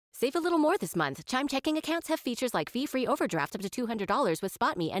Save a little more this month. Chime checking accounts have features like fee-free overdraft up to $200 with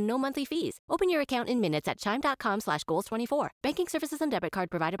SpotMe and no monthly fees. Open your account in minutes at chime.com/goals24. Banking services and debit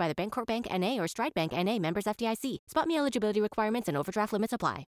card provided by the Bancorp Bank N.A. or Stride Bank N.A. members FDIC. SpotMe eligibility requirements and overdraft limits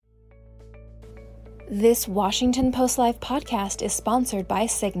apply. This Washington Post Live podcast is sponsored by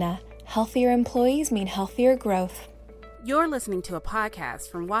Cigna. Healthier employees mean healthier growth. You're listening to a podcast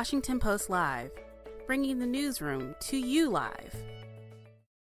from Washington Post Live, bringing the newsroom to you live.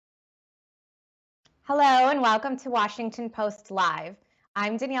 Hello and welcome to Washington Post Live.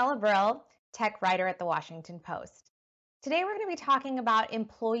 I'm Daniela Brill, tech writer at the Washington Post. Today we're going to be talking about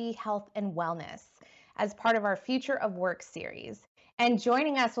employee health and wellness as part of our Future of Work series. And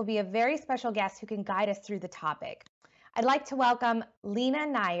joining us will be a very special guest who can guide us through the topic. I'd like to welcome Lena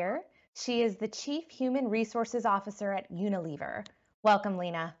Nair. She is the Chief Human Resources Officer at Unilever. Welcome,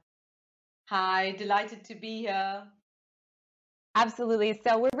 Lena. Hi, delighted to be here. Absolutely.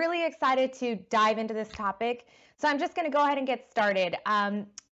 So we're really excited to dive into this topic. So I'm just going to go ahead and get started.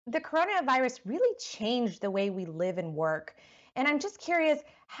 The coronavirus really changed the way we live and work. And I'm just curious,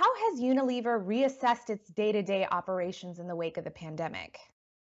 how has Unilever reassessed its day-to-day operations in the wake of the pandemic?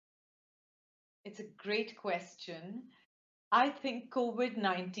 It's a great question. I think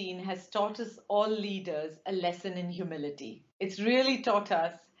COVID-19 has taught us all leaders a lesson in humility. It's really taught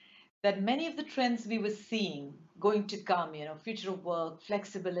us that many of the trends we were seeing going to come, future of work,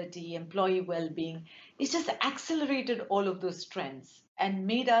 flexibility, employee well-being, it's just accelerated all of those trends and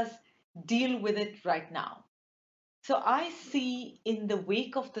made us deal with it right now. So I see in the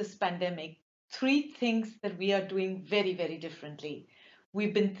wake of this pandemic, three things that we are doing very, very differently.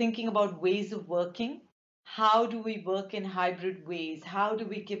 We've been thinking about ways of working. How do we work in hybrid ways? How do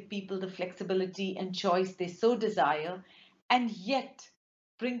we give people the flexibility and choice they so desire, and yet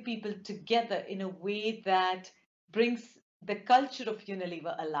bring people together in a way that brings the culture of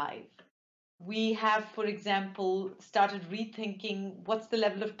Unilever alive? We have, for example, started rethinking what's the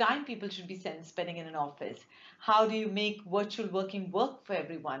level of time people should be spending in an office. How do you make virtual working work for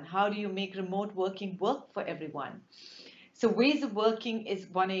everyone? How do you make remote working work for everyone? So ways of working is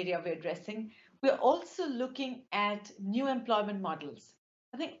one area we're addressing. We're also looking at new employment models.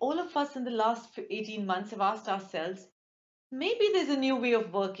 I think all of us in the last 18 months have asked ourselves, maybe there's a new way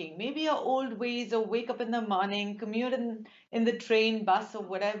of working. Maybe our old ways of wake up in the morning, commute in the train, bus, or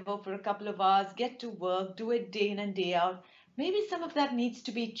whatever for a couple of hours, get to work, do it day in and day out. Maybe some of that needs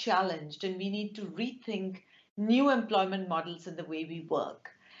to be challenged and we need to rethink new employment models in the way we work.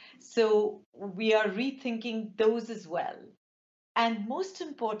 So we are rethinking those as well. And most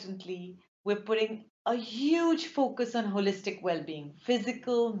importantly, we're putting a huge focus on holistic well-being,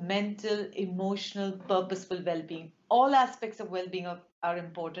 physical, mental, emotional, purposeful well-being. All aspects of well-being are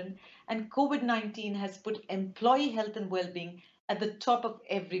important. And COVID-19 has put employee health and well-being at the top of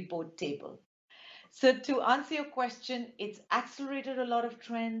every board table. So to answer your question, it's accelerated a lot of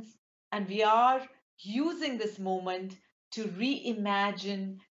trends, and we are using this moment to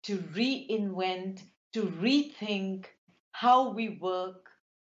reimagine, to reinvent, to rethink how we work,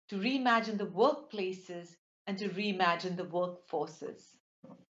 to reimagine the workplaces, and to reimagine the workforces.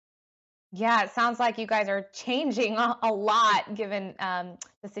 Yeah, it sounds like you guys are changing a lot given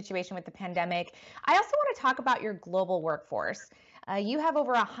the situation with the pandemic. I also want to talk about your global workforce. You have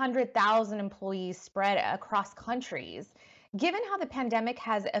over 100,000 employees spread across countries. Given how the pandemic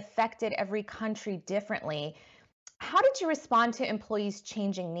has affected every country differently, how did you respond to employees'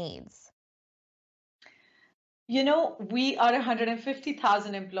 changing needs? We are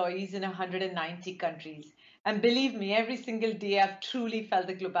 150,000 employees in 190 countries. And believe me, every single day I've truly felt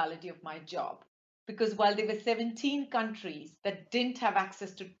the globality of my job. Because while there were 17 countries that didn't have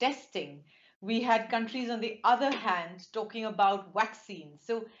access to testing, we had countries on the other hand talking about vaccines.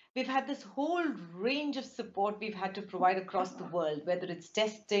 So we've had this whole range of support we've had to provide across the world, whether it's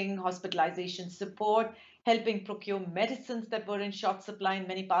testing, hospitalization support, helping procure medicines that were in short supply in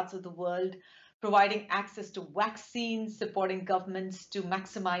many parts of the world, providing access to vaccines, supporting governments to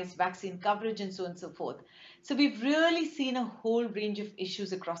maximize vaccine coverage, and so on and so forth. So we've really seen a whole range of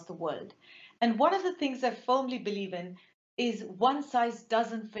issues across the world. And one of the things I firmly believe in is one size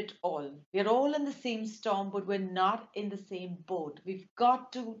doesn't fit all. We're all in the same storm, but we're not in the same boat. We've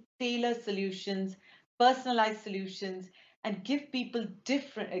got to tailor solutions, personalize solutions, and give people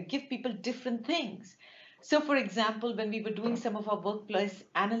different things. So, for example, when we were doing some of our workplace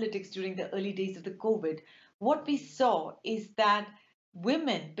analytics during the early days of the COVID, what we saw is that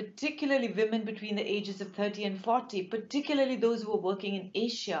women, particularly women between the ages of 30 and 40, particularly those who were working in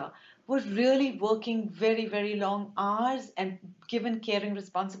Asia, were really working very, very long hours and given caring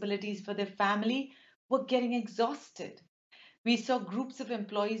responsibilities for their family, were getting exhausted. We saw groups of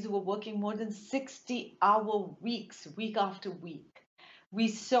employees who were working more than 60-hour weeks, week after week. We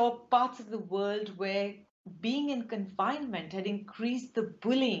saw parts of the world where being in confinement had increased the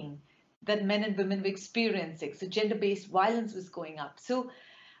bullying that men and women were experiencing. So gender-based violence was going up. So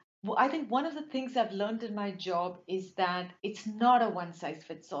I think one of the things I've learned in my job is that it's not a one size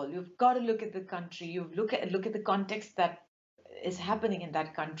fits all. You've got to look at the country, you look at the context that is happening in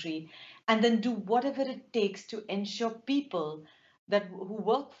that country, and then do whatever it takes to ensure people that who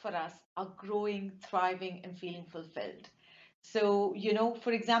work for us are growing, thriving, and feeling fulfilled. So,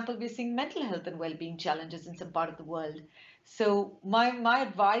 for example, we're seeing mental health and well-being challenges in some part of the world. So my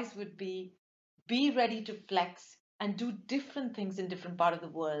advice would be ready to flex and do different things in different part of the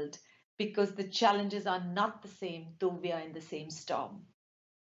world because the challenges are not the same, though we are in the same storm.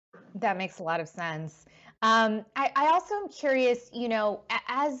 That makes a lot of sense. I also am curious,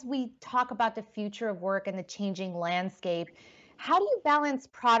 as we talk about the future of work and the changing landscape, how do you balance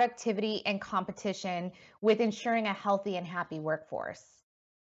productivity and competition with ensuring a healthy and happy workforce?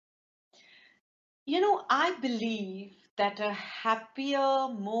 I believe that a happier,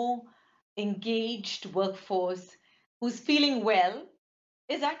 more engaged workforce who's feeling well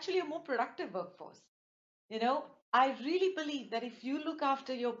is actually a more productive workforce. I really believe that if you look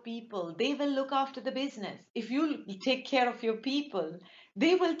after your people, they will look after the business. If you take care of your people,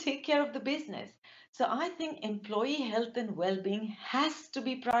 they will take care of the business. So I think employee health and well-being has to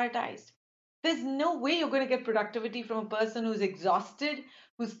be prioritized. There's no way you're going to get productivity from a person who's exhausted,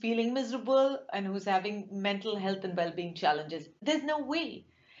 who's feeling miserable, and who's having mental health and well-being challenges. There's no way.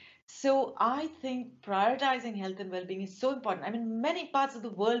 So I think prioritizing health and well-being is so important. I mean, many parts of the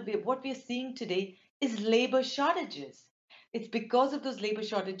world, what we're seeing today is labor shortages. It's because of those labor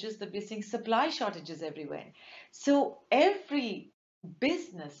shortages that we're seeing supply shortages everywhere. So every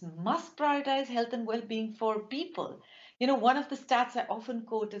business must prioritize health and well-being for people. One of the stats I often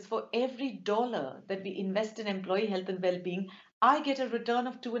quote is for every dollar that we invest in employee health and well-being, I get a return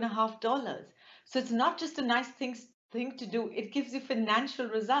of $2.50. So it's not just a nice thing to do. It gives you financial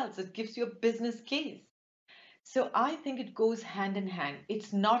results. It gives you a business case. So I think it goes hand in hand.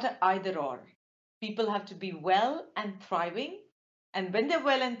 It's not an either or. People have to be well and thriving. And when they're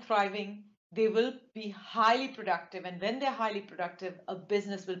well and thriving, they will be highly productive. And when they're highly productive, a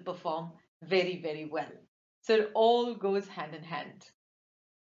business will perform very, very well. So it all goes hand in hand.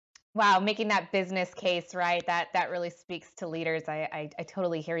 Wow, making that business case, right? That really speaks to leaders. I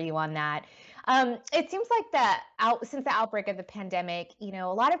totally hear you on that. It seems like since the outbreak of the pandemic, a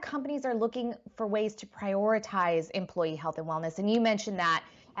lot of companies are looking for ways to prioritize employee health and wellness. And you mentioned that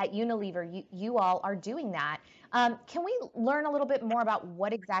at Unilever, you all are doing that. Can we learn a little bit more about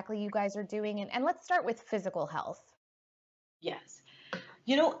what exactly you guys are doing? And let's start with physical health. Yes.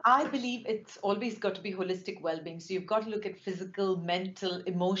 I believe it's always got to be holistic well-being. So you've got to look at physical, mental,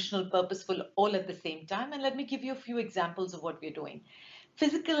 emotional, purposeful, all at the same time. And let me give you a few examples of what we're doing.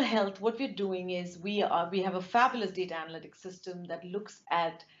 Physical health, what we're doing is we have a fabulous data analytics system that looks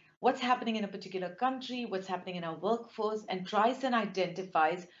at what's happening in a particular country, what's happening in our workforce, and tries and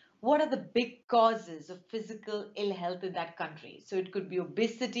identifies what are the big causes of physical ill health in that country. So it could be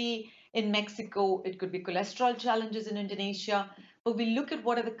obesity in Mexico, it could be cholesterol challenges in Indonesia, but we look at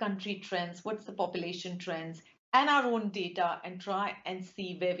what are the country trends, what's the population trends, and our own data and try and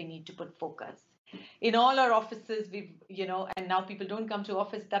see where we need to put focus. In all our offices, and now people don't come to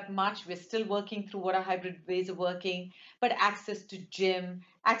office that much. We're still working through what are hybrid ways of working, but access to gym,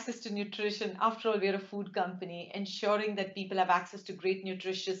 access to nutrition. After all, we're a food company. Ensuring that people have access to great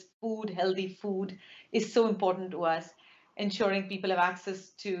nutritious food, healthy food is so important to us. Ensuring people have access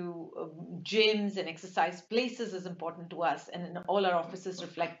to gyms and exercise places is important to us. And all our offices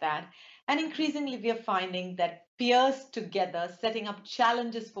reflect that. And increasingly, we are finding that peers together, setting up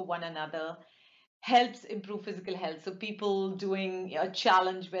challenges for one another, helps improve physical health. So people doing a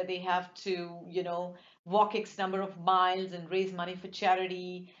challenge where they have to, walk X number of miles and raise money for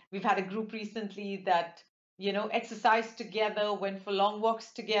charity. We've had a group recently that, exercised together, went for long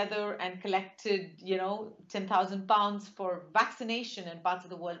walks together and collected, 10,000 pounds for vaccination in parts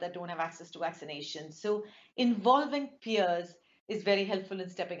of the world that don't have access to vaccination. So involving peers is very helpful in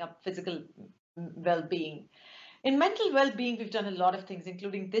stepping up physical well-being. In mental well-being, we've done a lot of things,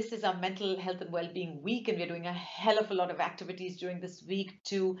 including this is our mental health and well-being week, and we're doing a hell of a lot of activities during this week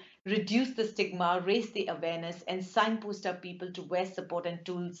to reduce the stigma, raise the awareness, and signpost our people to where support and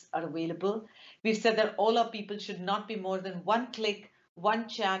tools are available. We've said that all our people should not be more than one click, one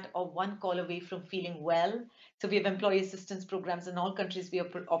chat or one call away from feeling well. So we have employee assistance programs in all countries we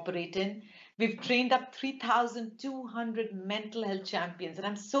operate in. We've trained up 3,200 mental health champions. And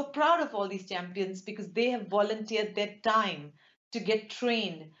I'm so proud of all these champions because they have volunteered their time to get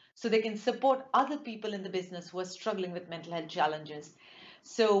trained so they can support other people in the business who are struggling with mental health challenges.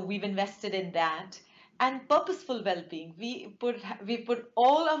 So we've invested in that. And purposeful well-being. We put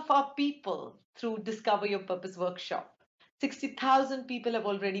all of our people through Discover Your Purpose workshop. 60,000 people have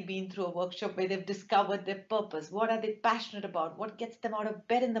already been through a workshop where they've discovered their purpose. What are they passionate about? What gets them out of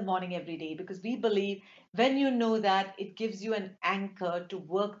bed in the morning every day? Because we believe when you know that, it gives you an anchor to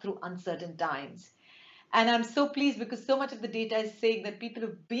work through uncertain times. And I'm so pleased because so much of the data is saying that people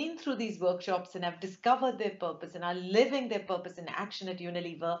who've been through these workshops and have discovered their purpose and are living their purpose in action at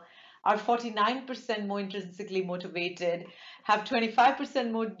Unilever are 49% more intrinsically motivated, have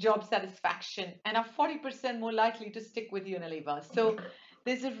 25% more job satisfaction, and are 40% more likely to stick with Unilever. So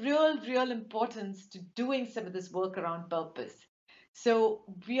there's a real importance to doing some of this work around purpose. So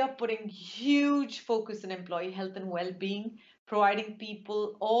we are putting huge focus on employee health and well-being, providing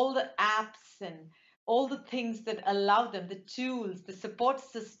people all the apps and all the things that allow them, the tools, the support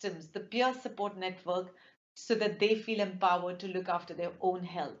systems, the peer support network, so that they feel empowered to look after their own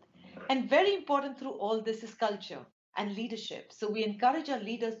health. And very important through all this is culture and leadership. So we encourage our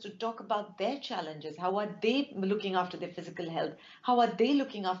leaders to talk about their challenges. How are they looking after their physical health? How are they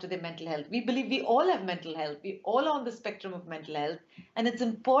looking after their mental health? We believe we all have mental health. We all are on the spectrum of mental health. And it's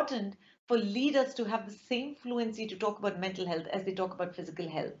important for leaders to have the same fluency to talk about mental health as they talk about physical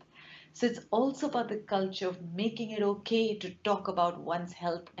health. So it's also about the culture of making it okay to talk about one's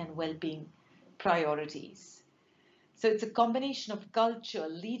health and well-being priorities. So it's a combination of culture,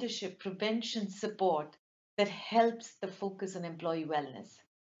 leadership, prevention, support that helps the focus on employee wellness.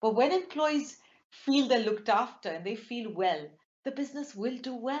 But when employees feel they're looked after and they feel well, the business will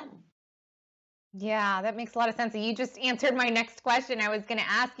do well. Yeah, that makes a lot of sense. You just answered my next question. I was going to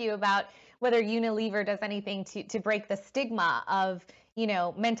ask you about whether Unilever does anything to break the stigma of,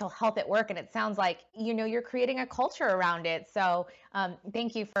 mental health at work. And it sounds like, you're creating a culture around it. So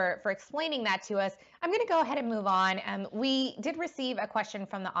thank you for explaining that to us. I'm going to go ahead and move on. We did receive a question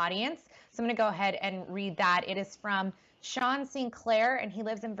from the audience. So I'm going to go ahead and read that. It is from Sean Sinclair, and he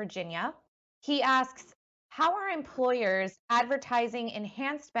lives in Virginia. He asks, how are employers advertising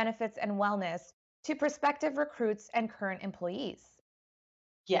enhanced benefits and wellness to prospective recruits and current employees?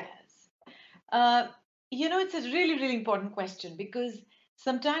 Yes. It's a really important question because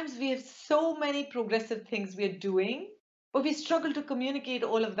sometimes we have so many progressive things we are doing, but we struggle to communicate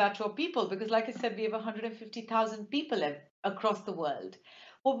all of that to our people because, like I said, we have 150,000 people across the world.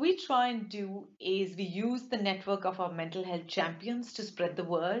 What we try and do is we use the network of our mental health champions to spread the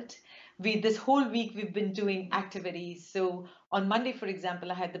word. This whole week we've been doing activities. So on Monday, for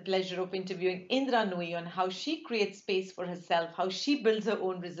example, I had the pleasure of interviewing Indra Nui on how she creates space for herself, how she builds her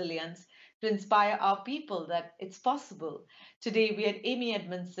own resilience to inspire our people that it's possible. Today, we had Amy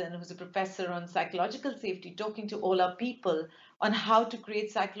Edmondson, who's a professor on psychological safety, talking to all our people on how to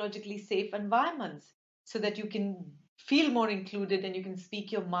create psychologically safe environments so that you can feel more included and you can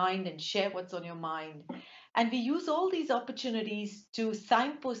speak your mind and share what's on your mind. And we use all these opportunities to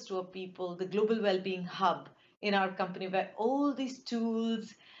signpost to our people the Global Wellbeing Hub in our company, where all these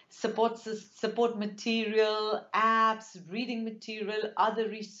tools, support material, apps, reading material, other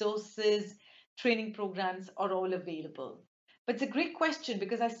resources, training programs are all available. But it's a great question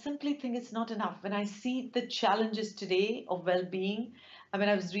because I simply think it's not enough. When I see the challenges today of well-being,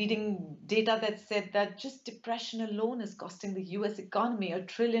 I was reading data that said that just depression alone is costing the US economy $1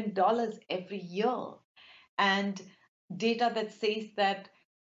 trillion every year. And data that says that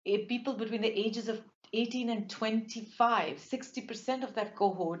people between the ages of 18 and 25, 60% of that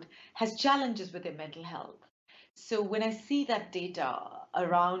cohort has challenges with their mental health. So when I see that data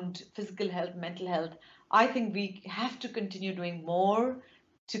around physical health, mental health, I think we have to continue doing more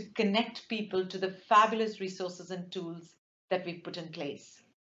to connect people to the fabulous resources and tools that we've put in place.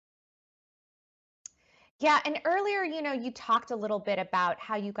 Yeah, and earlier, you talked a little bit about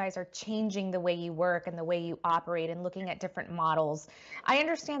how you guys are changing the way you work and the way you operate and looking at different models. I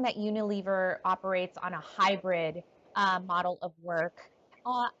understand that Unilever operates on a hybrid model of work.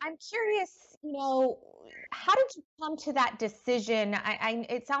 I'm curious, how did you come to that decision?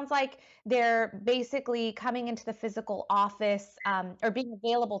 It sounds like they're basically coming into the physical office or being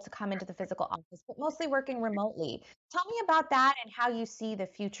available to come into the physical office, but mostly working remotely. Tell me about that and how you see the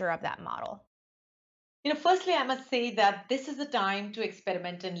future of that model. Firstly, I must say that this is the time to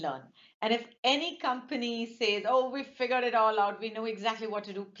experiment and learn. And if any company says, oh, we've figured it all out, we know exactly what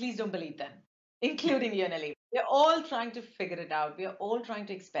to do, please don't believe them. including Unilever. We're all trying to figure it out. We are all trying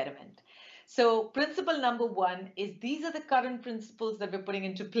to experiment. So principle number one is these are the current principles that we're putting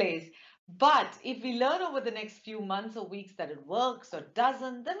into place. But if we learn over the next few months or weeks that it works or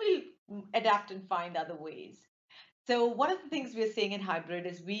doesn't, then we'll adapt and find other ways. So one of the things we're saying in hybrid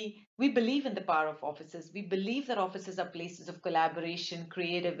is we believe in the power of offices. We believe that offices are places of collaboration,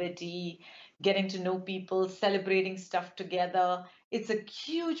 creativity, getting to know people, celebrating stuff together. It's a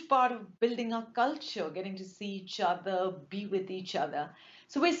huge part of building our culture, getting to see each other, be with each other.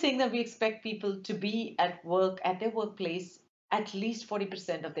 So we're saying that we expect people to be at work, at their workplace, at least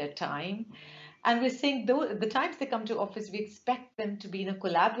 40% of their time. And we're saying though the times they come to office, we expect them to be in a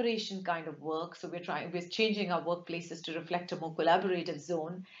collaboration kind of work. So we're changing our workplaces to reflect a more collaborative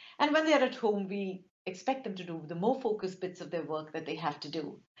zone. And when they're at home, we expect them to do the more focused bits of their work that they have to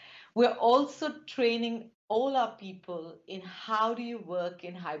do. We're also training all our people in how do you work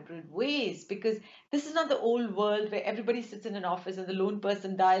in hybrid ways, because this is not the old world where everybody sits in an office and the lone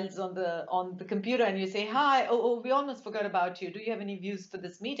person dials on the computer and you say, hi, we almost forgot about you. Do you have any views for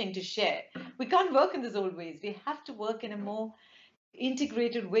this meeting to share? We can't work in those old ways. We have to work in a more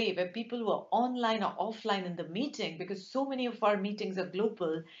integrated way where people who are online or offline in the meeting, because so many of our meetings are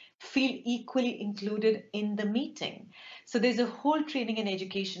global, feel equally included in the meeting. So there's a whole training and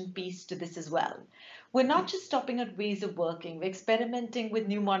education piece to this as well. We're not just stopping at ways of working. We're experimenting with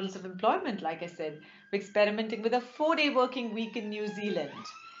new models of employment. Like I said, we're experimenting with a 4-day working week in New Zealand.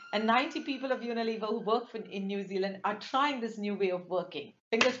 And 90 people of Unilever who work in New Zealand are trying this new way of working.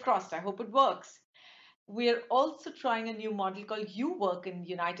 Fingers crossed, I hope it works. We're also trying a new model called UWork in the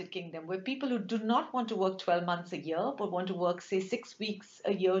United Kingdom, where people who do not want to work 12 months a year, but want to work, say, 6 weeks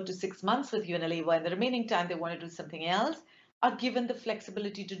a year to 6 months with Unilever, and the remaining time they want to do something else, are given the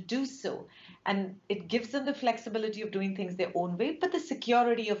flexibility to do so. And it gives them the flexibility of doing things their own way, but the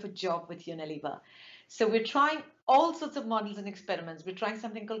security of a job with Unilever. So we're trying all sorts of models and experiments. We're trying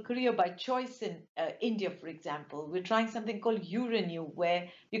something called Career by Choice in India, for example. We're trying something called URenew, where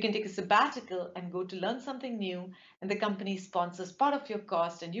you can take a sabbatical and go to learn something new, and the company sponsors part of your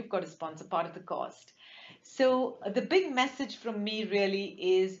cost, and you've got to sponsor part of the cost. So the big message from me really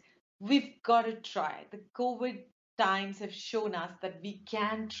is we've got to try. The COVID times have shown us that we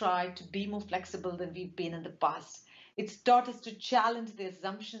can try to be more flexible than we've been in the past. It's taught us to challenge the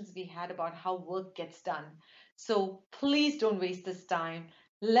assumptions we had about how work gets done. So please don't waste this time.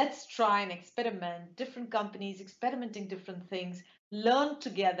 Let's try and experiment, different companies experimenting different things, learn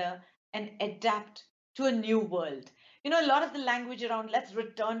together and adapt to a new world. You know, a lot of the language around let's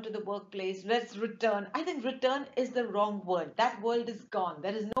return to the workplace, let's return. I think return is the wrong word. That world is gone.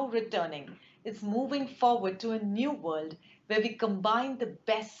 There is no returning. It's moving forward to a new world where we combine the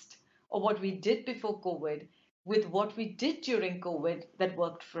best of what we did before COVID with what we did during COVID that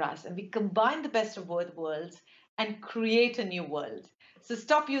worked for us. And we combine the best of both worlds and create a new world. So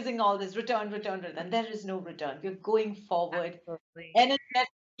stop using all this return, return, return. There is no return. We're going forward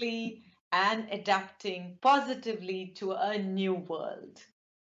energetically and adapting positively to a new world.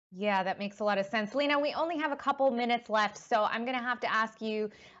 Yeah, that makes a lot of sense. Lena, we only have a couple minutes left, so I'm going to have to ask you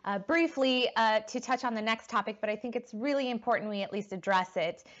briefly to touch on the next topic, but I think it's really important we at least address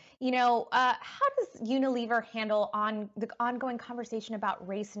it. You know, how does Unilever handle the ongoing conversation about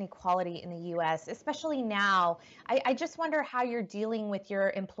race and equality in the U.S., especially now? I just wonder how you're dealing with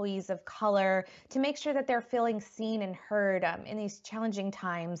your employees of color to make sure that they're feeling seen and heard in these challenging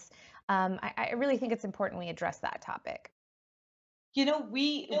times. I really think it's important we address that topic. You know,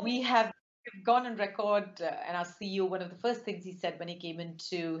 we have gone on record, and our CEO, one of the first things he said when he came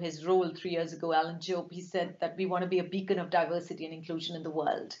into his role 3 years ago, Alan Jobe, he said that we want to be a beacon of diversity and inclusion in the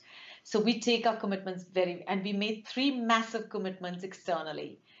world. So we take our commitments and we made 3 massive commitments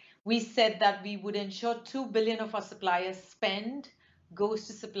externally. We said that we would ensure 2 billion of our suppliers' spend goes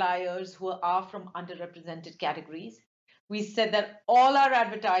to suppliers who are from underrepresented categories. We said that all our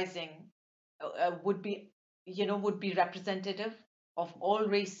advertising would be representative of all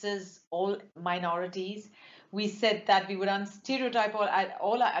races, all minorities. We said that we would unstereotype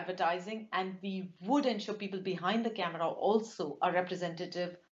all our advertising, and we would ensure people behind the camera also are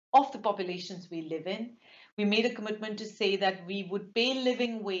representative of the populations we live in. We made a commitment to say that we would pay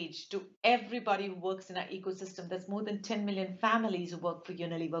living wage to everybody who works in our ecosystem. There's more than 10 million families who work for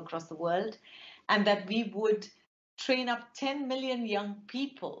Unilever across the world, and that we would train up 10 million young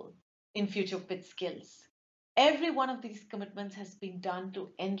people in future fit skills. Every one of these commitments has been done to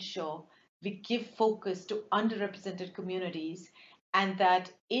ensure we give focus to underrepresented communities, and that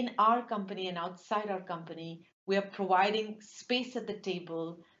in our company and outside our company, we are providing space at the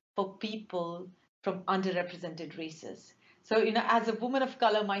table for people from underrepresented races. So, you know, as a woman of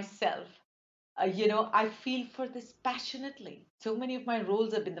color myself, I feel for this passionately. So many of my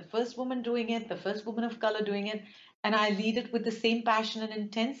roles have been the first woman doing it, the first woman of color doing it, and I lead it with the same passion and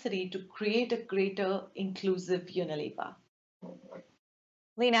intensity to create a greater inclusive Unilever.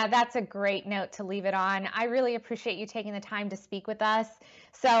 Lena, that's a great note to leave it on. I really appreciate you taking the time to speak with us.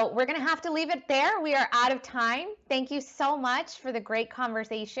 So we're going to have to leave it there. We are out of time. Thank you so much for the great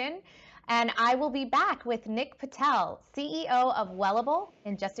conversation. And I will be back with Nick Patel, CEO of Wellable,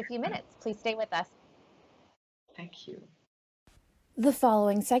 in just a few minutes. Please stay with us. Thank you. The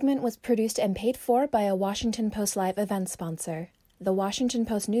following segment was produced and paid for by a Washington Post Live event sponsor. The Washington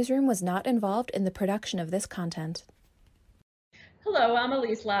Post newsroom was not involved in the production of this content. Hello, I'm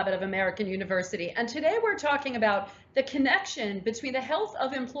Elise Labott of American University, and today we're talking about the connection between the health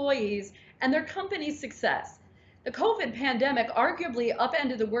of employees and their company's success. The COVID pandemic arguably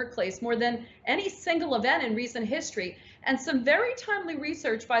upended the workplace more than any single event in recent history, and some very timely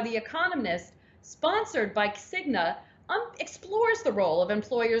research by The Economist, sponsored by Cigna, explores the role of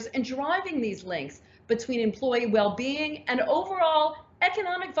employers in driving these links between employee well-being and overall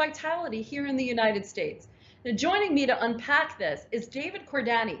economic vitality here in the United States. Now, joining me to unpack this is David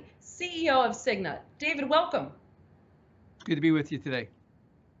Cordani, CEO of Cigna. David, welcome. Good to be with you today.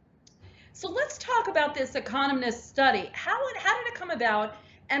 So let's talk about this Economist study. How did it come about,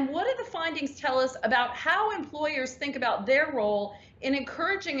 and what do the findings tell us about how employers think about their role in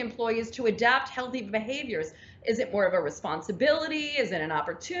encouraging employees to adapt healthy behaviors? Is it more of a responsibility? Is it an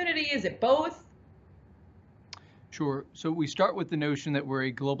opportunity? Is it both? Sure. So we start with the notion that we're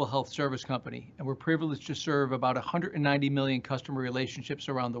a global health service company, and we're privileged to serve about 190 million customer relationships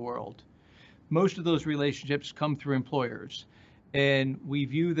around the world. Most of those relationships come through employers, and we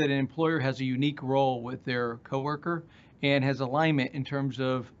view that an employer has a unique role with their coworker and has alignment in terms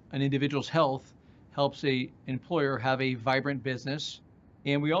of an individual's health helps an employer have a vibrant business.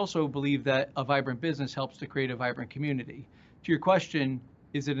 And we also believe that a vibrant business helps to create a vibrant community. To your question,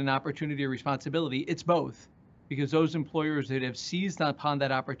 is it an opportunity or responsibility? It's both, because those employers that have seized upon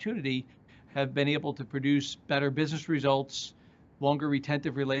that opportunity have been able to produce better business results, longer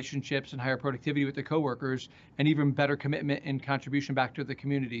retentive relationships, and higher productivity with their coworkers, and even better commitment and contribution back to the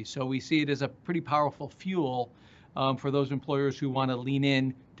community. So we see it as a pretty powerful fuel for those employers who want to lean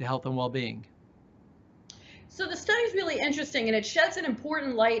in to health and well-being. So the study is really interesting, and it sheds an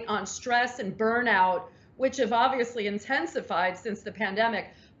important light on stress and burnout, which have obviously intensified since the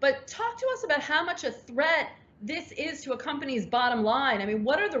pandemic. But talk to us about how much a threat this is to a company's bottom line. I mean,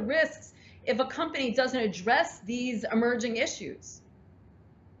 what are the risks if a company doesn't address these emerging issues?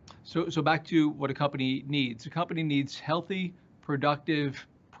 So back to what a company needs. A company needs healthy, productive,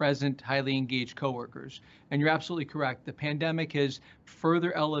 present, highly engaged coworkers. And you're absolutely correct. The pandemic has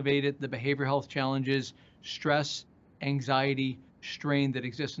further elevated the behavioral health challenges, stress, anxiety, strain that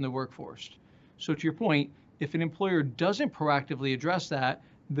exists in the workforce. So to your point, if an employer doesn't proactively address that,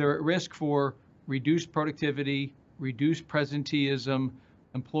 they're at risk for reduced productivity, reduced presenteeism,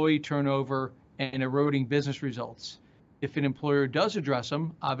 employee turnover, and eroding business results. If an employer does address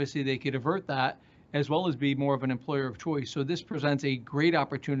them, obviously they could avert that as well as be more of an employer of choice. So this presents a great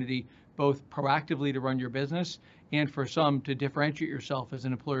opportunity both proactively to run your business and for some to differentiate yourself as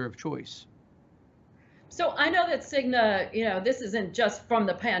an employer of choice. So I know that Cigna, this isn't just from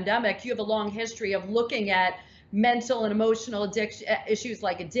the pandemic. You have a long history of looking at mental and emotional issues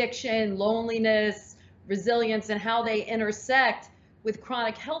like addiction, loneliness, resilience, and how they intersect with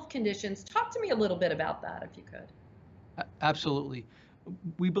chronic health conditions. Talk to me a little bit about that, if you could. Absolutely.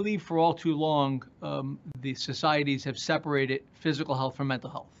 We believe for all too long, the societies have separated physical health from mental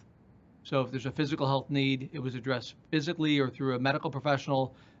health. So if there's a physical health need, it was addressed physically or through a medical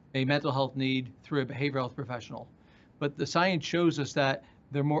professional, a mental health need through a behavioral health professional. But the science shows us that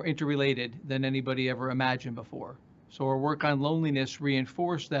they're more interrelated than anybody ever imagined before. So our work on loneliness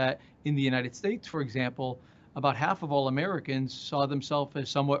reinforced that in the United States, for example, about half of all Americans saw themselves as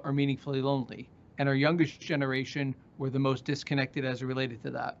somewhat or meaningfully lonely. And our youngest generation were the most disconnected as it related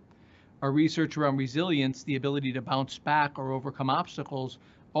to that. Our research around resilience, the ability to bounce back or overcome obstacles,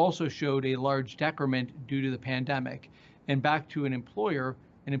 also showed a large decrement due to the pandemic. And back to an employer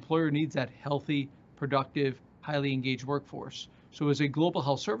needs that healthy, productive, highly engaged workforce. So as a global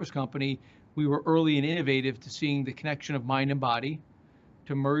health service company, we were early and innovative to seeing the connection of mind and body,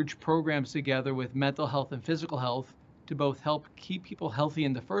 to merge programs together with mental health and physical health to both help keep people healthy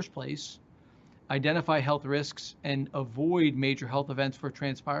in the first place, identify health risks and avoid major health events for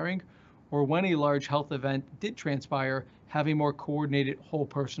transpiring, or when a large health event did transpire, have a more coordinated whole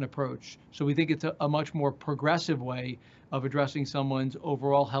person approach. So we think it's a much more progressive way of addressing someone's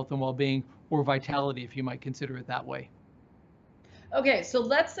overall health and well-being, or vitality, if you might consider it that way. Okay, so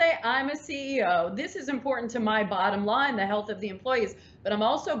let's say I'm a CEO. This is important to my bottom line, the health of the employees, but I'm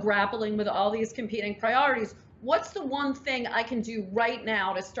also grappling with all these competing priorities. What's the one thing I can do right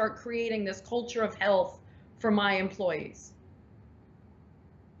now to start creating this culture of health for my employees?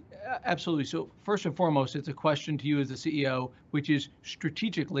 Absolutely. So first and foremost, it's a question to you as the CEO, which is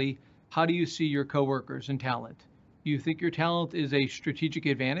strategically, how do you see your coworkers and talent? Do you think your talent is a strategic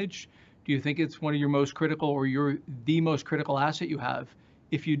advantage? Do you think it's one of your most critical or the most critical asset you have?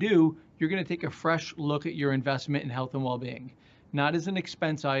 If you do, you're going to take a fresh look at your investment in health and well-being, not as an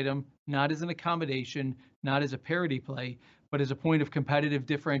expense item, not as an accommodation, not as a parity play, but as a point of competitive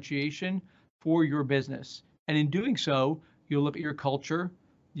differentiation for your business. And in doing so, you'll look at your culture,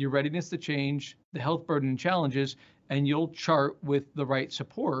 your readiness to change, the health burden and challenges, and you'll chart with the right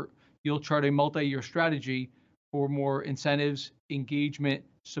support. You'll chart a multi-year strategy for more incentives, engagement,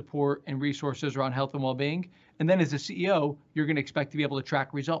 support, and resources around health and well-being. And then as a CEO, you're going to expect to be able to track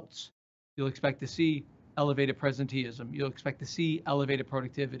results. You'll expect to see elevated presenteeism. You'll expect to see elevated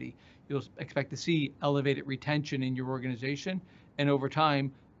productivity. You'll expect to see elevated retention in your organization. And over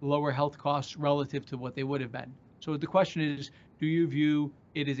time, lower health costs relative to what they would have been. So the question is, do you view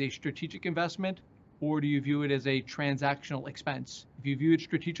it as a strategic investment, or do you view it as a transactional expense? If you view it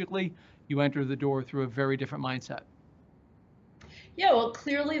strategically, you enter the door through a very different mindset. Yeah, well,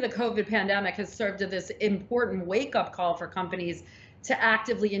 clearly the COVID pandemic has served as this important wake-up call for companies to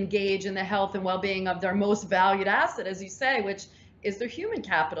actively engage in the health and well-being of their most valued asset, as you say, which is their human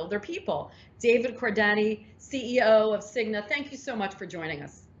capital, their people. David Cordani, CEO of Cigna, thank you so much for joining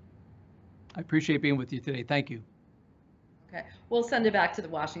us. I appreciate being with you today. Thank you. Okay, we'll send it back to the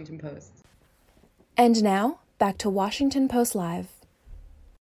Washington Post. And now, back to Washington Post Live.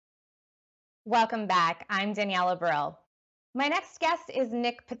 Welcome back. I'm Daniela Brill. My next guest is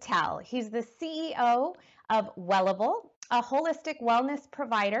Nick Patel. He's the CEO of Wellable, a holistic wellness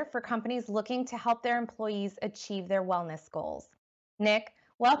provider for companies looking to help their employees achieve their wellness goals. Nick,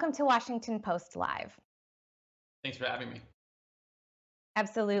 welcome to Washington Post Live. Thanks for having me.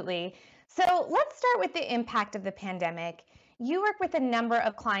 Absolutely. So let's start with the impact of the pandemic. You work with a number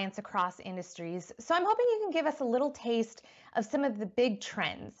of clients across industries, so I'm hoping you can give us a little taste of some of the big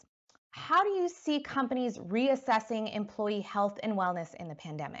trends. How do you see companies reassessing employee health and wellness in the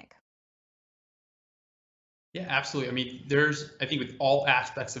pandemic? Yeah, absolutely. I mean, I think with all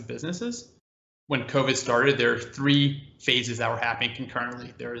aspects of businesses, when COVID started, there are three phases that were happening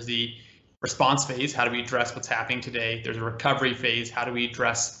concurrently. There's the response phase, how do we address what's happening today? There's a recovery phase, how do we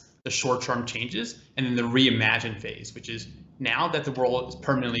address the short-term changes? And then the reimagine phase, which is now that the world is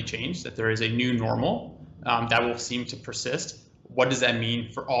permanently changed, that there is a new normal that will seem to persist. What does that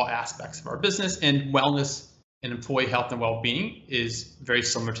mean for all aspects of our business? And wellness and employee health and well-being is very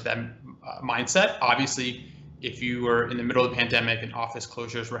similar to that mindset. Obviously, if you were in the middle of the pandemic and office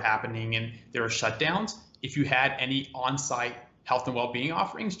closures were happening and there were shutdowns, if you had any on-site health and well-being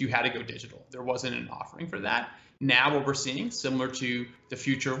offerings, you had to go digital. There wasn't an offering for that. Now what we're seeing, similar to the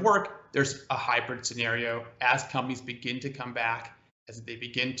future of work, there's a hybrid scenario as companies begin to come back, as they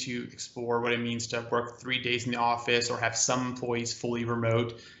begin to explore what it means to work 3 days in the office or have some employees fully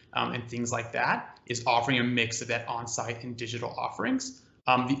remote and things like that, is offering a mix of that on-site and digital offerings.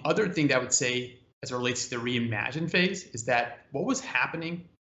 The other thing that I would say as it relates to the reimagine phase is that what was happening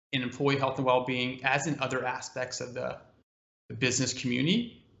in employee health and well-being, as in other aspects of the business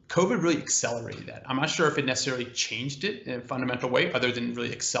community, COVID really accelerated that. I'm not sure if it necessarily changed it in a fundamental way, other than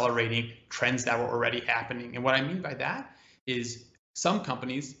really accelerating trends that were already happening. And what I mean by that is some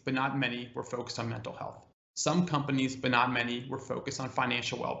companies, but not many, were focused on mental health. Some companies, but not many, were focused on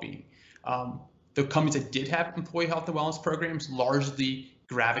financial well-being. The companies that did have employee health and wellness programs largely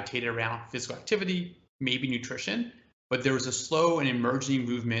gravitated around physical activity, maybe nutrition, but there was a slow and emerging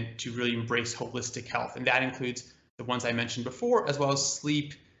movement to really embrace holistic health. And that includes the ones I mentioned before, as well as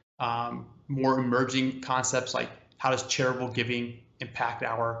sleep, more emerging concepts like how does charitable giving impact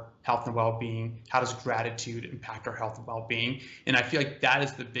our health and well-being? How does gratitude impact our health and well-being? And I feel like that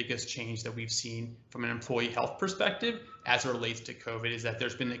is the biggest change that we've seen from an employee health perspective as it relates to COVID, is that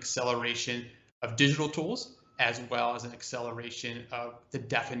there's been an acceleration of digital tools, as well as an acceleration of the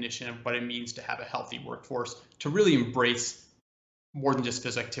definition of what it means to have a healthy workforce, to really embrace more than just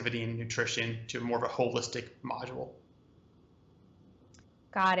physical activity and nutrition to more of a holistic module.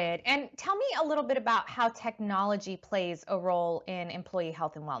 Got it. And tell me a little bit about how technology plays a role in employee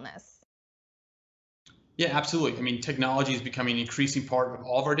health and wellness. Yeah, absolutely. I mean, technology is becoming an increasing part of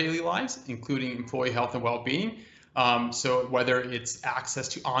all of our daily lives, including employee health and well-being. So whether it's access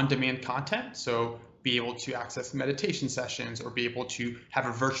to on-demand content, so be able to access meditation sessions or be able to have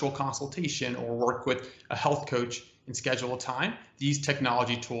a virtual consultation or work with a health coach and schedule a time. These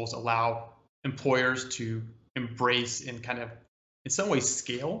technology tools allow employers to embrace and kind of, in some ways,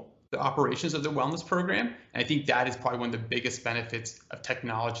 scale the operations of the wellness program. And I think that is probably one of the biggest benefits of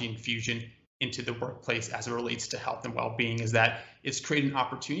technology infusion into the workplace as it relates to health and well-being, is that it's created an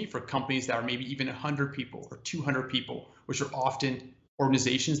opportunity for companies that are maybe even 100 people or 200 people, which are often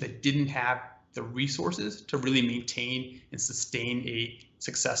organizations that didn't have the resources to really maintain and sustain a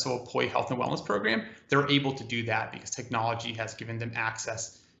successful employee health and wellness program. They're able to do that because technology has given them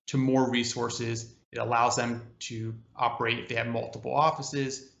access to more resources. It allows them to operate if they have multiple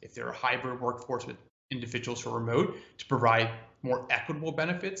offices, if they're a hybrid workforce with individuals who are remote, to provide more equitable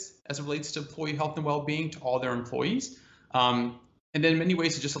benefits as it relates to employee health and well-being to all their employees. And then in many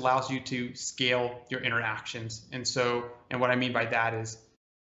ways, it just allows you to scale your interactions. And what I mean by that is,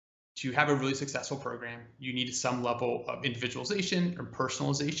 to have a really successful program, you need some level of individualization or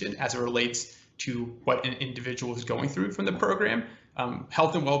personalization as it relates to what an individual is going through from the program.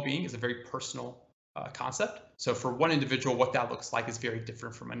 Health and well-being is a very personal concept. So for one individual, what that looks like is very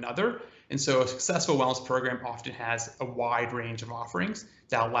different from another. And so a successful wellness program often has a wide range of offerings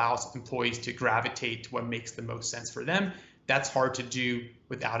that allows employees to gravitate to what makes the most sense for them. That's hard to do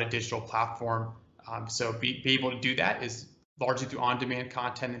without a digital platform. So be able to do that is largely through on-demand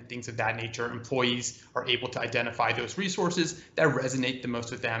content and things of that nature. Employees are able to identify those resources that resonate the most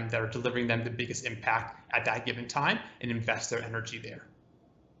with them, that are delivering them the biggest impact at that given time, and invest their energy there.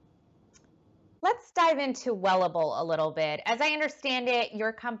 Let's dive into Wellable a little bit. As I understand it,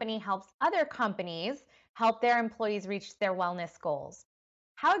 your company helps other companies help their employees reach their wellness goals.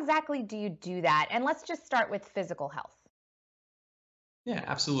 How exactly do you do that? And let's just start with physical health. Yeah,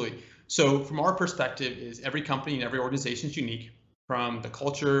 absolutely. So from our perspective, is every company and every organization is unique, from the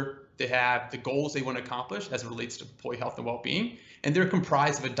culture they have, the goals they want to accomplish as it relates to employee health and well-being, and they're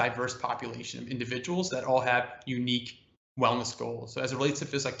comprised of a diverse population of individuals that all have unique wellness goals. So as it relates to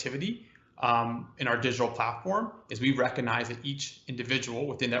physical activity, in our digital platform, is we recognize that each individual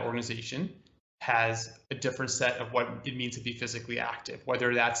within that organization has a different set of what it means to be physically active,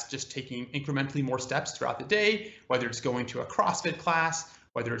 whether that's just taking incrementally more steps throughout the day, whether it's going to a CrossFit class,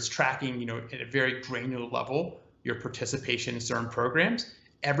 whether it's tracking, at a very granular level, your participation in certain programs.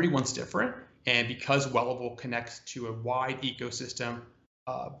 Everyone's different. And because Wellable connects to a wide ecosystem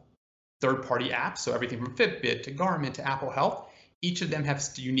of third-party apps, so everything from Fitbit to Garmin to Apple Health, each of them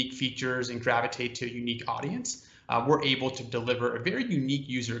has unique features and gravitate to a unique audience. We're able to deliver a very unique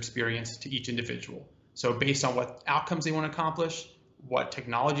user experience to each individual. So based on what outcomes they want to accomplish, what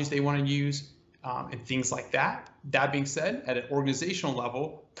technologies they want to use, and things like that. That being said, at an organizational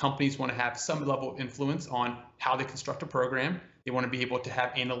level, companies want to have some level of influence on how they construct a program. They want to be able to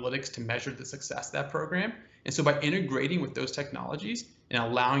have analytics to measure the success of that program. And so by integrating with those technologies and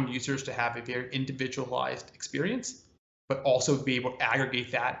allowing users to have a very individualized experience, but also be able to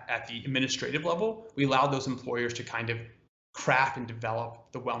aggregate that at the administrative level, we allow those employers to kind of craft and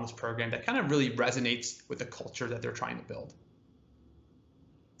develop the wellness program that kind of really resonates with the culture that they're trying to build.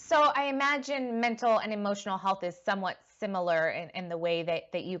 So I imagine mental and emotional health is somewhat similar in the way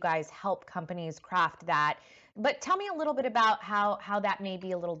that you guys help companies craft that. But tell me a little bit about how that may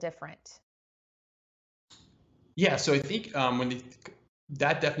be a little different. Yeah, so I think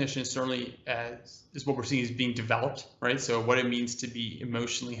that definition is certainly is what we're seeing is being developed, right? So what it means to be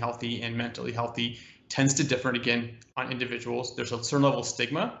emotionally healthy and mentally healthy tends to differ, again, on individuals. There's a certain level of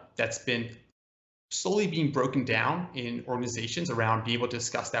stigma that's been slowly being broken down in organizations around being able to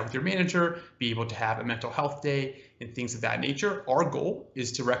discuss that with your manager, be able to have a mental health day and things of that nature. Our goal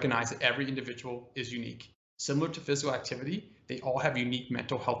is to recognize that every individual is unique. Similar to physical activity, they all have unique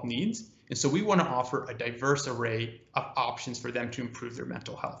mental health needs. And so we want to offer a diverse array of options for them to improve their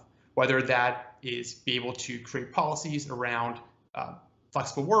mental health, whether that is be able to create policies around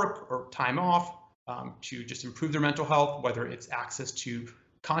flexible work or time off to just improve their mental health, whether it's access to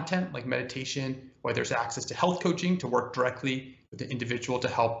content like meditation, whether it's access to health coaching to work directly with the individual to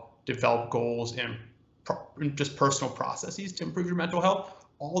help develop goals and just personal processes to improve your mental health.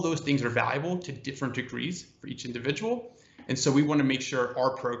 All those things are valuable to different degrees for each individual. And so we want to make sure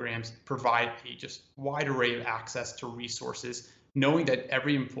our programs provide a just wide array of access to resources, knowing that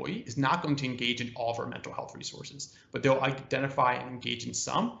every employee is not going to engage in all of our mental health resources, but they'll identify and engage in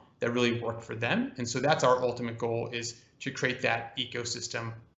some that really work for them. And so that's our ultimate goal, is to create that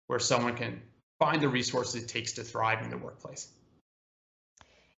ecosystem where someone can find the resources it takes to thrive in the workplace.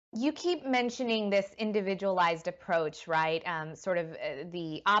 You keep mentioning this individualized approach, right? Sort of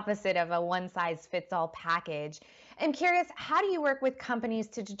the opposite of a one-size-fits-all package. I'm curious, how do you work with companies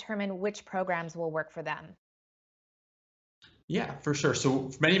to determine which programs will work for them? Yeah, for sure. So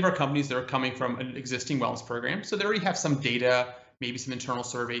for many of our companies, they're coming from an existing wellness program. So they already have some data, maybe some internal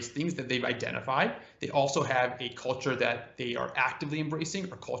surveys, things that they've identified. They also have a culture that they are actively embracing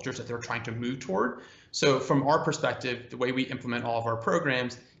or cultures that they're trying to move toward. So from our perspective, the way we implement all of our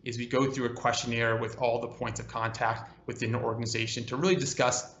programs is we go through a questionnaire with all the points of contact within an organization to really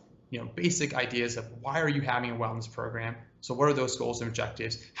discuss basic ideas of why are you having a wellness program? So what are those goals and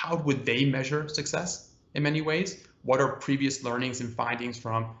objectives? How would they measure success in many ways? What are previous learnings and findings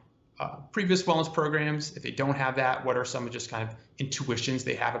from previous wellness programs? If they don't have that, what are some of just kind of intuitions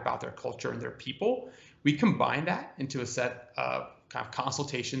they have about their culture and their people? We combine that into a set of kind of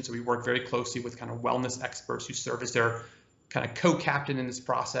consultations. So we work very closely with kind of wellness experts who serve as their kind of co-captain in this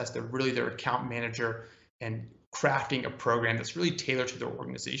process. They're really their account manager and crafting a program that's really tailored to their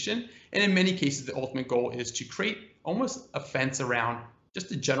organization. And in many cases, the ultimate goal is to create almost a fence around just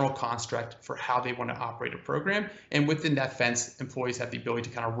a general construct for how they want to operate a program. And within that fence, employees have the ability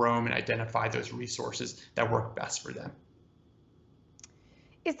to kind of roam and identify those resources that work best for them.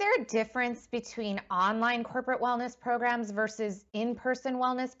 Is there a difference between online corporate wellness programs versus in-person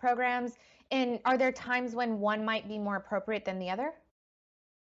wellness programs? And are there times when one might be more appropriate than the other?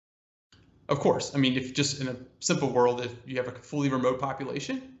 Of course. I mean, if just in a simple world, if you have a fully remote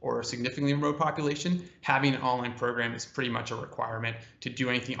population or a significantly remote population, having an online program is pretty much a requirement. To do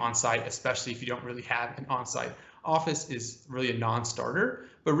anything on site, especially if you don't really have an on-site office, is really a non-starter,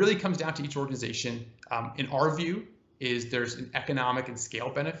 but really comes down to each organization. In our view, is there's an economic and scale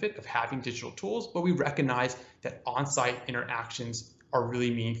benefit of having digital tools, but we recognize that on-site interactions are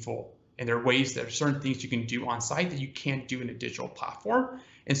really meaningful. And there are ways, there are certain things you can do on site that you can't do in a digital platform.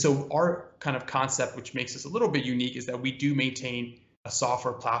 And so our kind of concept, which makes us a little bit unique, is that we do maintain a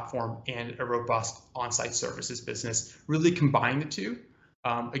software platform and a robust on-site services business, really combine the two.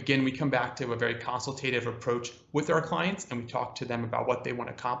 Again, we come back to a very consultative approach with our clients, and we talk to them about what they want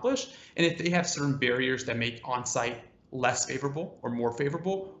to accomplish. And if they have certain barriers that make on-site less favorable or more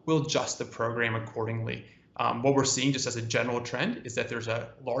favorable, we'll adjust the program accordingly. What we're seeing just as a general trend is that there's a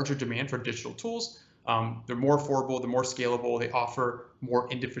larger demand for digital tools. They're more affordable, they're more scalable, they offer more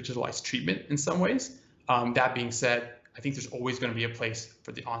individualized treatment in some ways. That being said, I think there's always going to be a place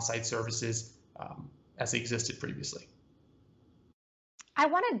for the on-site services as they existed previously. I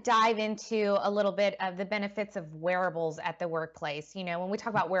want to dive into a little bit of the benefits of wearables at the workplace. When we talk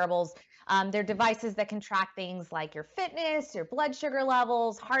about wearables, they're devices that can track things like your fitness, your blood sugar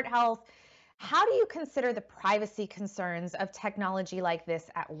levels, heart health. How do you consider the privacy concerns of technology like this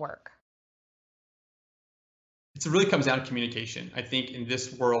at work? It really comes down to communication. I think in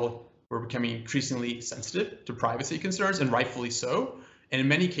this world, we're becoming increasingly sensitive to privacy concerns, and rightfully so. And in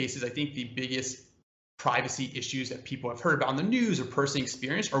many cases, I think the biggest privacy issues that people have heard about on the news or personally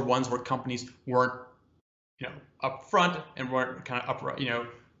experienced are ones where companies weren't, upfront and weren't kind of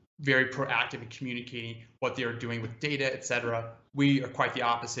very proactive in communicating what they are doing with data, et cetera. We are quite the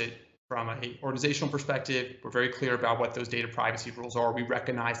opposite. From an organizational perspective, we're very clear about what those data privacy rules are. We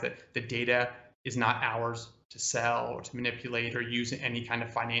recognize that the data is not ours to sell or to manipulate or use in any kind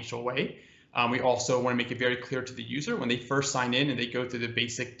of financial way. We also want to make it very clear to the user when they first sign in and they go through the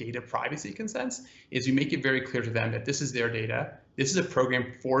basic data privacy consents, is we make it very clear to them that this is their data. This is a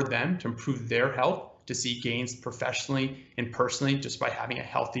program for them to improve their health, to see gains professionally and personally just by having a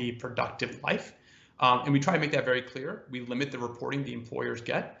healthy, productive life. And we try to make that very clear. We limit the reporting the employers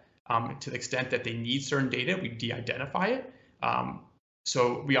get. To the extent that they need certain data, we de-identify it.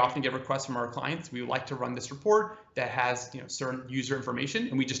 So we often get requests from our clients. We would like to run this report that has certain user information,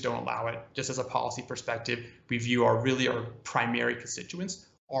 and we just don't allow it. Just as a policy perspective, we view our primary constituents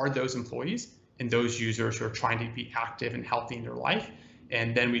are those employees and those users who are trying to be active and healthy in their life.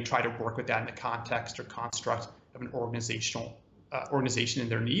 And then we try to work with that in the context or construct of an organization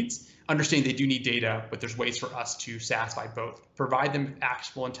and their needs. Understanding they do need data, but there's ways for us to satisfy both, provide them with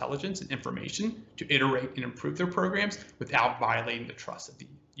actionable intelligence and information to iterate and improve their programs without violating the trust of the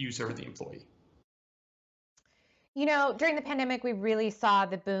user or the employee. During the pandemic, we really saw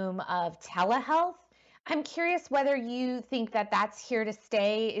the boom of telehealth. I'm curious whether you think that that's here to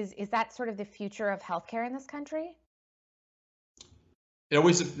stay. Is that sort of the future of healthcare in this country?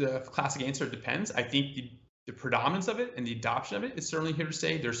 The classic answer depends. I think the predominance of it and the adoption of it is certainly here to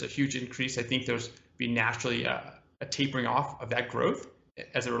stay. There's a huge increase. I think there's be naturally a tapering off of that growth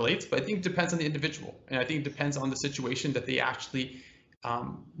as it relates, but I think it depends on the individual. And I think it depends on the situation that they actually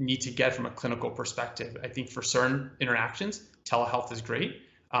need to get from a clinical perspective. I think for certain interactions, telehealth is great.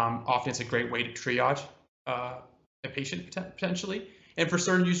 Often it's a great way to triage a patient potentially. And for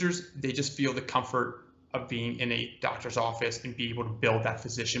certain users, they just feel the comfort of being in a doctor's office and be able to build that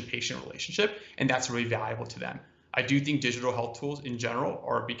physician-patient relationship, and that's really valuable to them. I do think digital health tools in general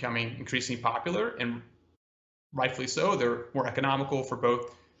are becoming increasingly popular, and rightfully so. They're more economical for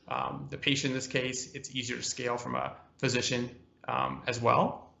both the patient in this case. It's easier to scale from a physician as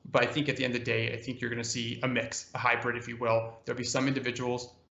well. But I think at the end of the day, I think you're going to see a mix, a hybrid, if you will. There'll be some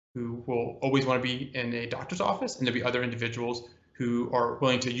individuals who will always want to be in a doctor's office, and there'll be other individuals who are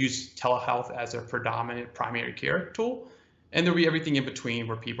willing to use telehealth as their predominant primary care tool. And there'll be everything in between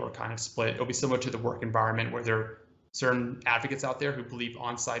where people are kind of split. It'll be similar to the work environment where there are certain advocates out there who believe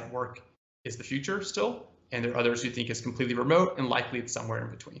on-site work is the future still, and there are others who think it's completely remote, and likely it's somewhere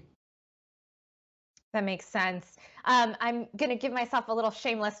in between. That makes sense. I'm going to give myself a little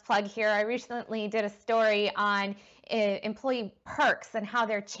shameless plug here. I recently did a story on employee perks and how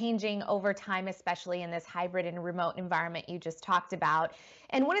they're changing over time, especially in this hybrid and remote environment you just talked about.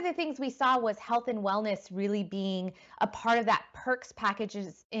 And one of the things we saw was health and wellness really being a part of that perks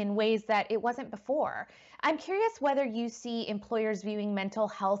packages in ways that it wasn't before. I'm curious whether you see employers viewing mental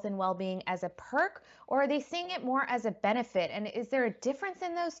health and well-being as a perk, or are they seeing it more as a benefit? And is there a difference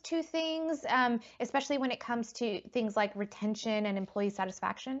in those two things, especially when it comes to things like retention and employee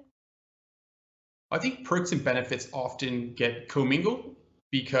satisfaction? I think perks and benefits often get commingled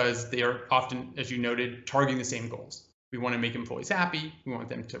because they are often, as you noted, targeting the same goals. We want to make employees happy. We want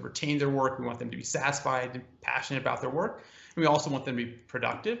them to retain their work. We want them to be satisfied and passionate about their work. And we also want them to be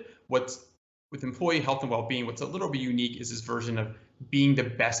productive. With employee health and well-being, what's a little bit unique is this version of being the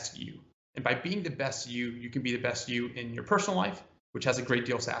best you. And by being the best you, you can be the best you in your personal life, which has a great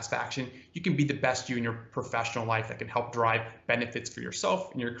deal of satisfaction. You can be the best you in your professional life that can help drive benefits for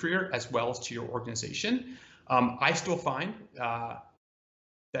yourself and your career, as well as to your organization. I still find that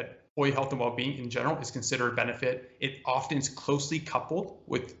employee health and well-being in general is considered a benefit. It often is closely coupled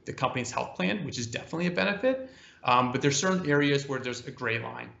with the company's health plan, which is definitely a benefit. But there's certain areas where there's a gray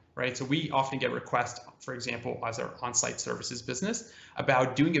line, right? So we often get requests, for example, as our on-site services business,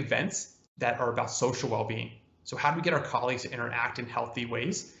 about doing events that are about social well-being. So how do we get our colleagues to interact in healthy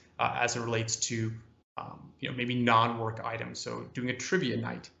ways as it relates to maybe non-work items? So doing a trivia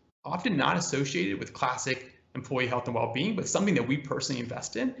night, often not associated with classic employee health and well-being, but something that we personally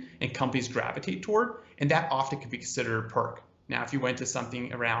invest in and companies gravitate toward, and that often can be considered a perk. Now, if you went to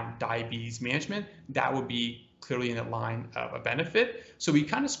something around diabetes management, that would be clearly in the line of a benefit. So we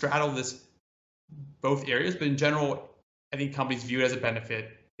kind of straddle this both areas, but in general, I think companies view it as a benefit.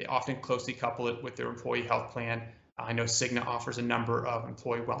 They often closely couple it with their employee health plan. I know Cigna offers a number of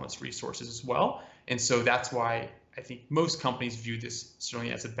employee wellness resources as well. And so that's why I think most companies view this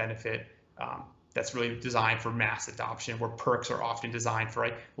certainly as a benefit that's really designed for mass adoption, where perks are often designed for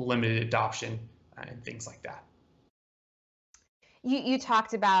limited adoption and things like that. You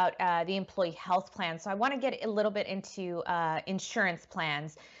talked about the employee health plan, so I want to get a little bit into insurance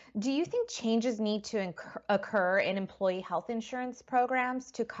plans. Do you think changes need to occur in employee health insurance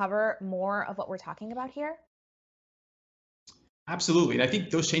programs to cover more of what we're talking about here? Absolutely, and I think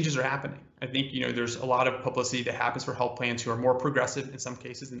those changes are happening. I think there's a lot of publicity that happens for health plans who are more progressive in some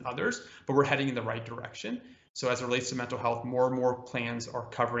cases than others, but we're heading in the right direction. So as it relates to mental health, more and more plans are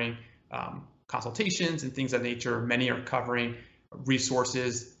covering consultations and things of that nature. Many are covering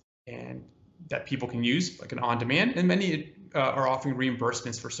resources and that people can use, like an on-demand, and many are offering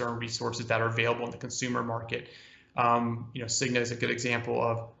reimbursements for certain resources that are available in the consumer market. Cigna is a good example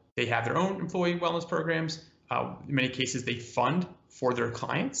of, they have their own employee wellness programs. In many cases, they fund for their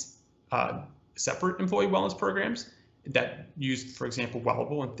clients separate employee wellness programs that use, for example,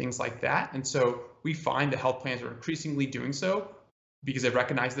 Wellable and things like that. And so we find the health plans are increasingly doing so because they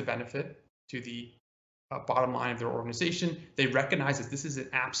recognize the benefit to the bottom line of their organization. They recognize that this is an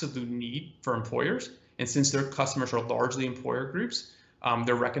absolute need for employers. And since their customers are largely employer groups,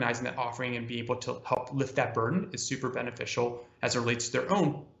 they're recognizing that offering and being able to help lift that burden is super beneficial as it relates to their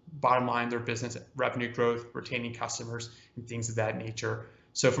own bottom line, their business revenue growth, retaining customers, and things of that nature.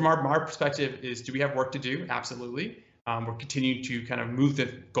 So from our perspective is, do we have work to do? Absolutely. We're continuing to kind of move the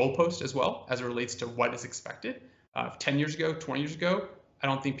goalpost as well as it relates to what is expected. 10 years ago, 20 years ago, I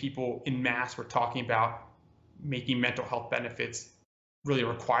don't think people in mass were talking about making mental health benefits really a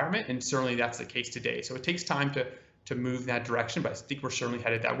requirement, and certainly that's the case today. So it takes time to move in that direction, but I think we're certainly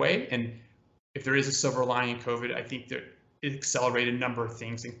headed that way. And if there is a silver lining in COVID, I think that it accelerated a number of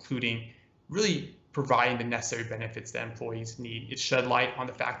things, including really providing the necessary benefits that employees need. It shed light on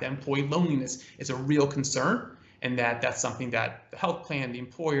the fact that employee loneliness is a real concern, and that's something that the health plan, the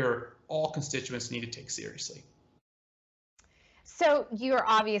employer, all constituents need to take seriously. So you're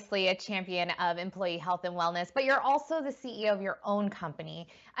obviously a champion of employee health and wellness, but you're also the CEO of your own company.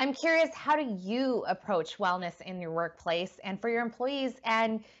 I'm curious, how do you approach wellness in your workplace and for your employees?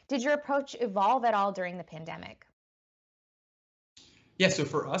 And did your approach evolve at all during the pandemic? Yeah, so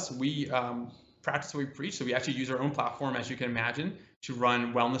for us, we practice what we preach. So we actually use our own platform, as you can imagine, to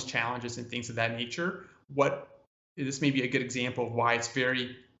run wellness challenges and things of that nature. This may be a good example of why it's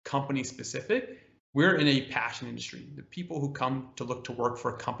very company specific. We're in a passion industry. The people who come to look to work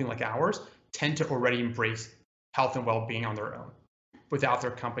for a company like ours tend to already embrace health and well-being on their own without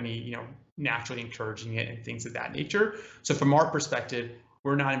their company, naturally encouraging it and things of that nature. So from our perspective,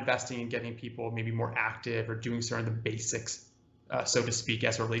 we're not investing in getting people maybe more active or doing certain of the basics, so to speak,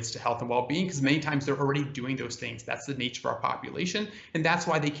 as it relates to health and well-being, because many times they're already doing those things. That's the nature of our population, and that's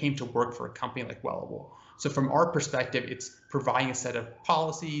why they came to work for a company like Wellable. So from our perspective, it's providing a set of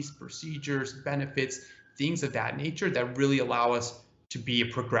policies, procedures, benefits, things of that nature that really allow us to be a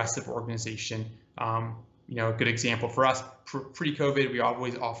progressive organization. A good example for us, pre-COVID, we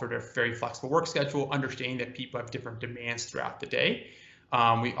always offered a very flexible work schedule, understanding that people have different demands throughout the day.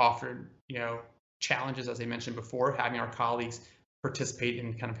 We offered, challenges, as I mentioned before, having our colleagues participate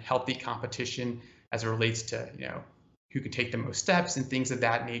in kind of healthy competition as it relates to, who could take the most steps and things of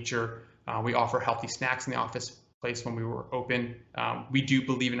that nature. We offer healthy snacks in the office place when we were open. We do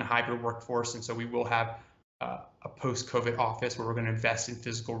believe in a hybrid workforce, and so we will have a post-COVID office where we're going to invest in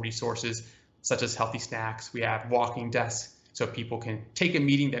physical resources such as healthy snacks. We have walking desks so people can take a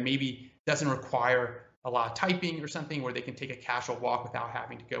meeting that maybe doesn't require a lot of typing or something, where they can take a casual walk without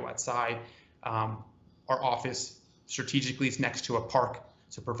having to go outside. Our office strategically is next to a park,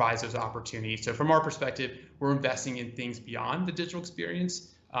 so it provides those opportunities. So from our perspective, we're investing in things beyond the digital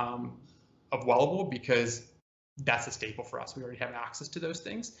experience of Wellable, because that's a staple for us. We already have access to those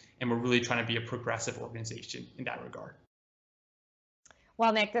things, and we're really trying to be a progressive organization in that regard.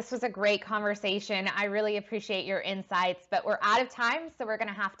 Well, Nick, this was a great conversation. I really appreciate your insights, but we're out of time, so we're going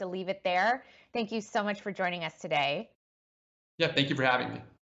to have to leave it there. Thank you so much for joining us today. Yeah, thank you for having me.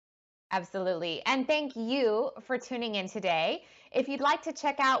 Absolutely. And thank you for tuning in today. If you'd like to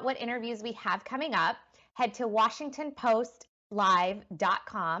check out what interviews we have coming up, head to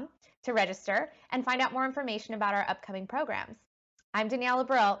WashingtonPostLive.com to register and find out more information about our upcoming programs. I'm Danielle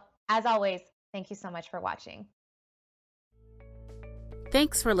Brill. As always, thank you so much for watching.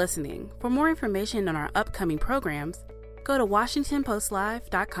 Thanks for listening. For more information on our upcoming programs, go to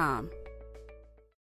WashingtonPostLive.com.